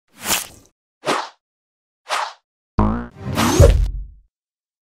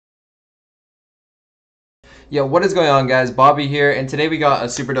Yo, what is going on, guys? Bobby here, and today we got a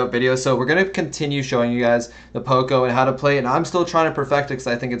super dope video. So we're going to continue showing you guys the Poco and how to play it, and I'm still trying to perfect it because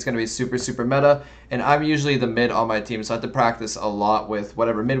I think it's going to be super meta, and I'm usually the mid on my team, so I have to practice a lot with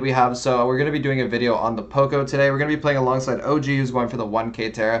whatever mid we have. So we're going to be doing a video on the Poco today. We're going to be playing alongside OG, who's going for the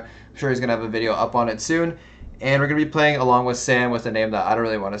 1K Terra. I'm sure he's going to have a video up on it soon. And we're going to be playing along with Sam with a name that I don't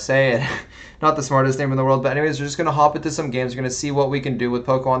really want to say. And not the smartest name in the world. But anyways, we're just going to hop into some games. We're going to see what we can do with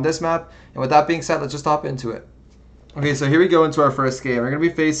Poco on this map. And with that being said, let's just hop into it. Okay, so here we go into our first game. We're going to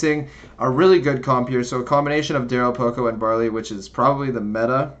be facing a really good comp here. So a combination of Daryl, Poco, and Barley, which is probably the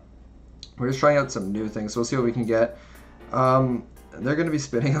meta. We're just trying out some new things. So we'll see what we can get. They're going to be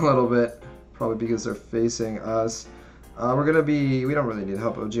spinning a little bit. Probably because they're facing us. We don't really need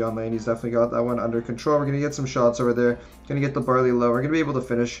help OG on lane. He's definitely got that one under control. We're going to get some shots over there. Going to get the Barley low. We're going to be able to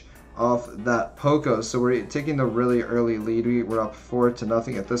finish off that Poco. So we're taking the really early lead. We're up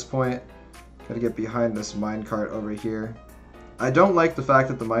 4-0 at this point. Got to get behind this minecart over here. I don't like the fact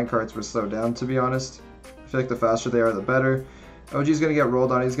that the minecarts were slowed down, to be honest. I feel like the faster they are, the better. OG's going to get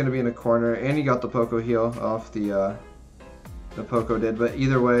rolled on. He's going to be in a corner. And he got the Poco heal off the Poco did. But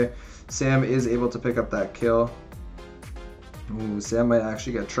either way, Sam is able to pick up that kill. Ooh, Sam might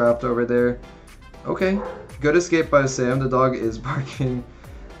actually get trapped over there. Okay, good escape by Sam. The dog is barking.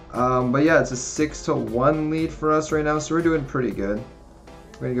 But yeah, it's a 6-1 lead for us right now, so we're doing pretty good.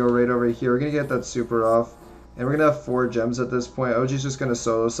 We're going to go right over here. We're going to get that super off. And we're going to have 4 gems at this point. OG's just going to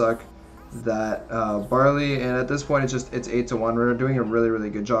solo suck that Barley. And at this point, it's 8-1. We're doing a really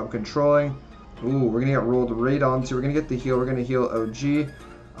good job controlling. Ooh, we're going to get rolled right onto. We're going to get the heal. We're going to heal OG.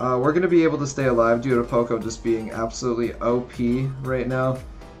 We're going to be able to stay alive due to Poco just being absolutely OP right now.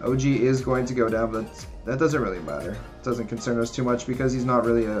 OG is going to go down, but that doesn't really matter. It doesn't concern us too much because he's not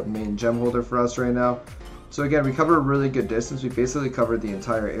really a main gem holder for us right now. So again, we cover a really good distance. We basically covered the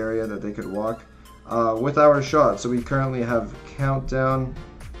entire area that they could walk with our shot. So we currently have countdown.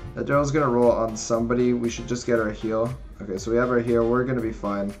 That Daryl's going to roll on somebody. We should just get our heal. Okay, so we have our heal. We're going to be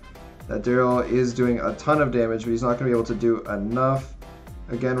fine. That Daryl is doing a ton of damage, but he's not going to be able to do enough.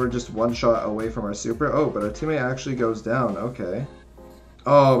 Again, we're just one shot away from our super. Oh, but our teammate actually goes down. Okay.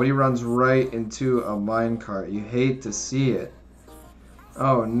 Oh, but he runs right into a minecart. You hate to see it.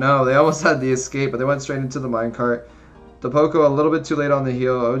 Oh no, they almost had the escape, but they went straight into the minecart. The Poco a little bit too late on the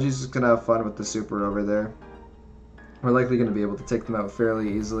heal. OG's just going to have fun with the super over there. We're likely going to be able to take them out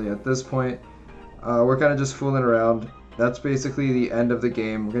fairly easily at this point. We're kind of just fooling around. That's basically the end of the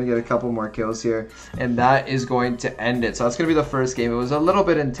game. We're going to get a couple more kills here, and that is going to end it. So that's going to be the first game. It was a little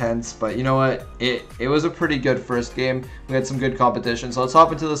bit intense, but you know what? It was a pretty good first game. We had some good competition. So let's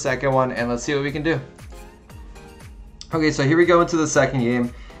hop into the second one, and let's see what we can do. Okay, so here we go into the second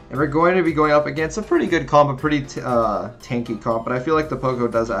game, and we're going to be going up against a pretty good comp, a pretty tanky comp, but I feel like the Poco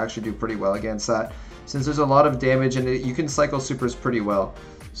does actually do pretty well against that, since there's a lot of damage, and you can cycle supers pretty well.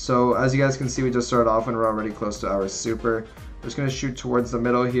 So as you guys can see, we just started off and we're already close to our super. We're just going to shoot towards the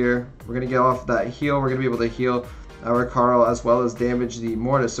middle here. We're going to get off that heal. We're going to be able to heal our Carl as well as damage the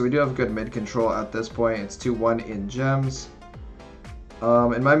Mortis. So we do have good mid control at this point. It's 2-1 in gems.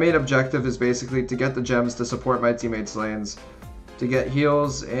 And my main objective is basically to get the gems to support my teammates' lanes, to get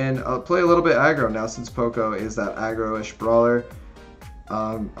heals, and play a little bit aggro now since Poco is that aggro-ish brawler.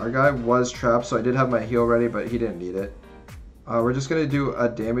 Our guy was trapped, so I did have my heal ready, but he didn't need it. We're just going to do a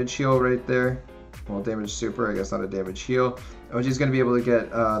damage heal right there. Well, damage super, I guess not a damage heal. OG's going to be able to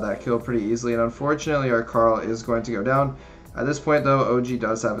get that kill pretty easily, and unfortunately our Carl is going to go down. At this point though, OG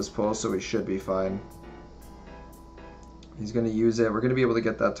does have his pull, so we should be fine. He's going to use it. We're going to be able to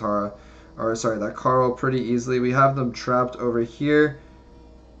get that that Carl pretty easily. We have them trapped over here.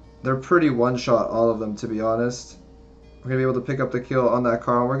 They're pretty one-shot, all of them, to be honest. We're going to be able to pick up the kill on that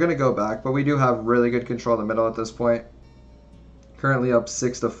Carl. We're going to go back, but we do have really good control in the middle at this point. Currently up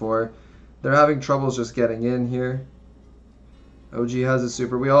 6-4. They're having troubles just getting in here. OG has a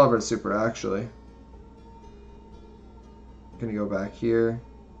super. We all have our super, actually. Gonna go back here.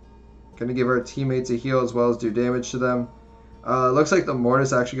 Gonna give our teammates a heal as well as do damage to them. Looks like the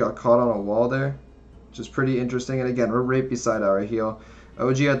Mortis actually got caught on a wall there, which is pretty interesting. And again, we're right beside our heal.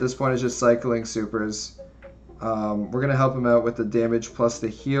 OG at this point is just cycling supers. We're gonna help him out with the damage plus the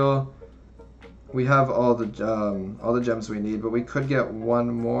heal. We have all the gems we need, but we could get one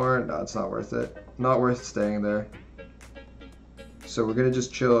more. No, it's not worth it. Not worth staying there. So we're going to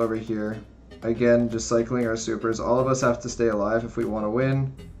just chill over here. Again, just cycling our supers. All of us have to stay alive if we want to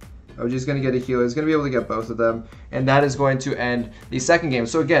win. OG's going to get a heal. He's going to be able to get both of them. And that is going to end the second game.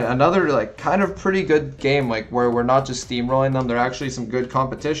 So again, another like kind of pretty good game, like where we're not just steamrolling them. They're actually some good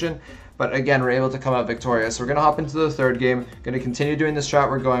competition. But again, we're able to come out victorious. So we're going to hop into the third game. Going to continue doing the strat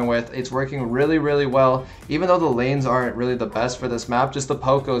we're going with. It's working really, really well. Even though the lanes aren't really the best for this map, just the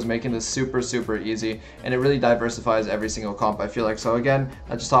Poco is making this super, super easy. And it really diversifies every single comp, I feel like. So again,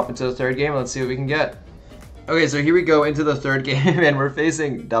 let's just hop into the third game and let's see what we can get. Okay, so here we go into the third game, and we're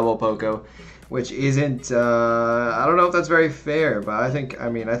facing double Poco, which isn't, I don't know if that's very fair, but I think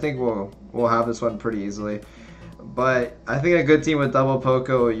we'll have this one pretty easily. But I think a good team with double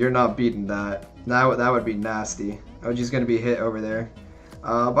Poco, you're not beating that. That would be nasty. OG's going to be hit over there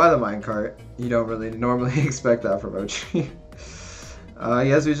by the minecart. You don't really normally expect that from OG.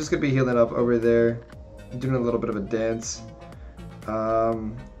 Yes, we're just going to be healing up over there, doing a little bit of a dance.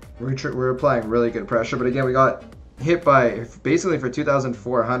 We're applying really good pressure, but again, we got hit by basically for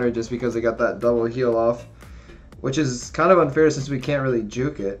 2,400 just because they got that double heal off, which is kind of unfair since we can't really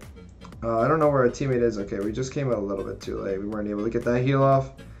juke it. I don't know where our teammate is. Okay, we just came out a little bit too late. We weren't able to get that heal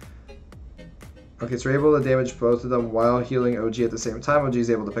off. Okay, so we're able to damage both of them while healing OG at the same time. OG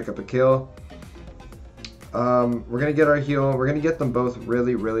is able to pick up a kill. We're going to get our heal. We're going to get them both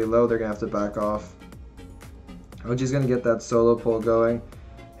really, really low. They're going to have to back off. OG is going to get that solo pull going.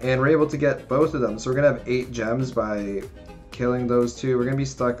 And we're able to get both of them. So we're going to have 8 gems by killing those two. We're going to be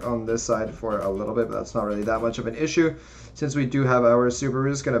stuck on this side for a little bit, but that's not really that much of an issue. Since we do have our super, we're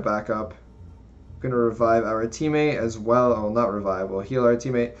just going to back up. We're going to revive our teammate as well. Oh, not revive. We'll heal our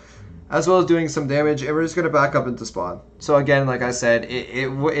teammate as well as doing some damage. And we're just going to back up into spawn. So again, like I said,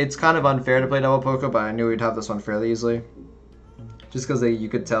 it's kind of unfair to play double Poco, but I knew we'd have this one fairly easily. Just because you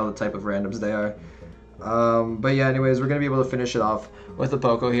could tell the type of randoms they are. But yeah, anyways, we're going to be able to finish it off with the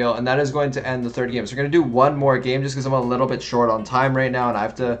Poco heal, and that is going to end the third game. So we're going to do one more game just because I'm a little bit short on time right now, and I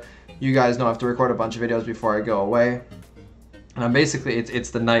have to, you guys know, I have to record a bunch of videos before I go away. And I'm basically, it's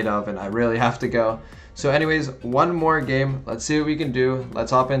the night of, and I really have to go. So anyways, one more game. Let's see what we can do.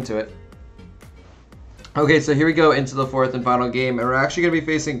 Let's hop into it. Okay, so here we go into the fourth and final game, and we're actually going to be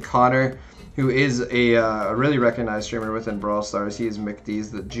facing Connor, who is a really recognized streamer within Brawl Stars. He is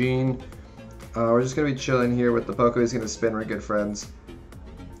McD's the Gene. We're just going to be chilling here with the Poco. He's going to spin. We're good friends.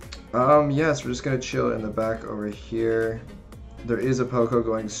 Yes, we're just going to chill in the back over here. There is a Poco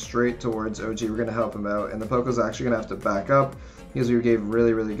going straight towards OG. We're going to help him out. And the Poco's actually going to have to back up because we gave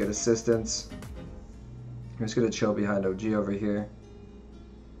really, really good assistance. I'm just going to chill behind OG over here.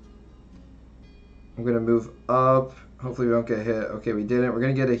 I'm going to move up. Hopefully we don't get hit. Okay, we didn't. We're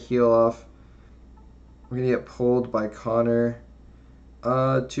going to get a heal off. We're going to get pulled by Connor.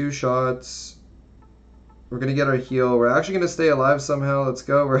 2 shots. We're going to get our heal. We're actually going to stay alive somehow. Let's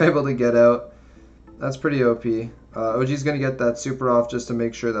go. We're able to get out. That's pretty OP. OG's going to get that super off just to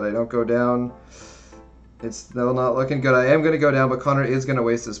make sure that I don't go down. It's still not looking good. I am going to go down, but Connor is going to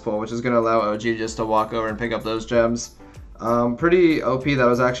waste his pull, which is going to allow OG just to walk over and pick up those gems. Pretty OP that I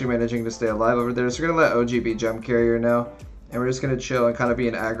was actually managing to stay alive over there. So we're going to let OG be gem carrier now. And we're just going to chill and kind of be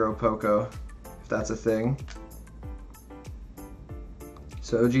an aggro Poco, if that's a thing.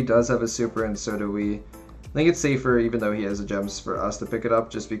 So OG does have a super, and so do we. I think it's safer, even though he has the gems, for us to pick it up,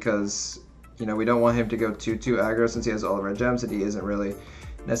 just because, you know, we don't want him to go too aggro since he has all of our gems, and he isn't really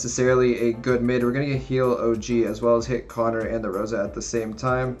necessarily a good mid. We're going to heal OG as well as hit Connor and the Rosa at the same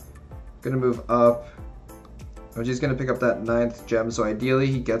time. Going to move up. OG's going to pick up that 9th gem, so ideally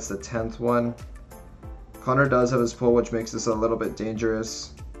he gets the 10th one. Connor does have his pull, which makes this a little bit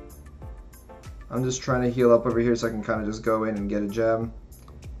dangerous. I'm just trying to heal up over here so I can kind of just go in and get a gem.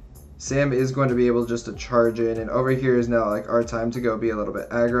 Sam is going to be able just to charge in, and over here is now like our time to go be a little bit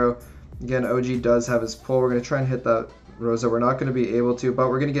aggro. Again, OG does have his pull. We're going to try and hit that Rosa. We're not going to be able to, but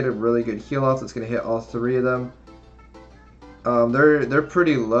we're going to get a really good heal off that's going to hit all 3 of them. They're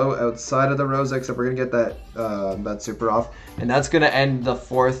pretty low outside of the Rosa, except we're going to get that super off, and that's going to end the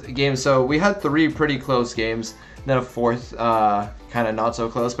 4th game. So we had 3 pretty close games, then a 4th kind of not so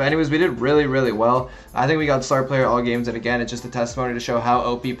close. But anyways, we did really, really well. I think we got star player all games, and again, it's just a testimony to show how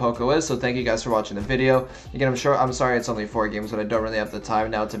OP Poco is. So thank you guys for watching the video. Again, I'm sorry it's only 4 games, but I don't really have the time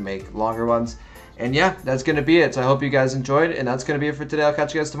now to make longer ones. And yeah, that's going to be it. So I hope you guys enjoyed, and that's going to be it for today. I'll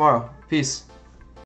catch you guys tomorrow. Peace.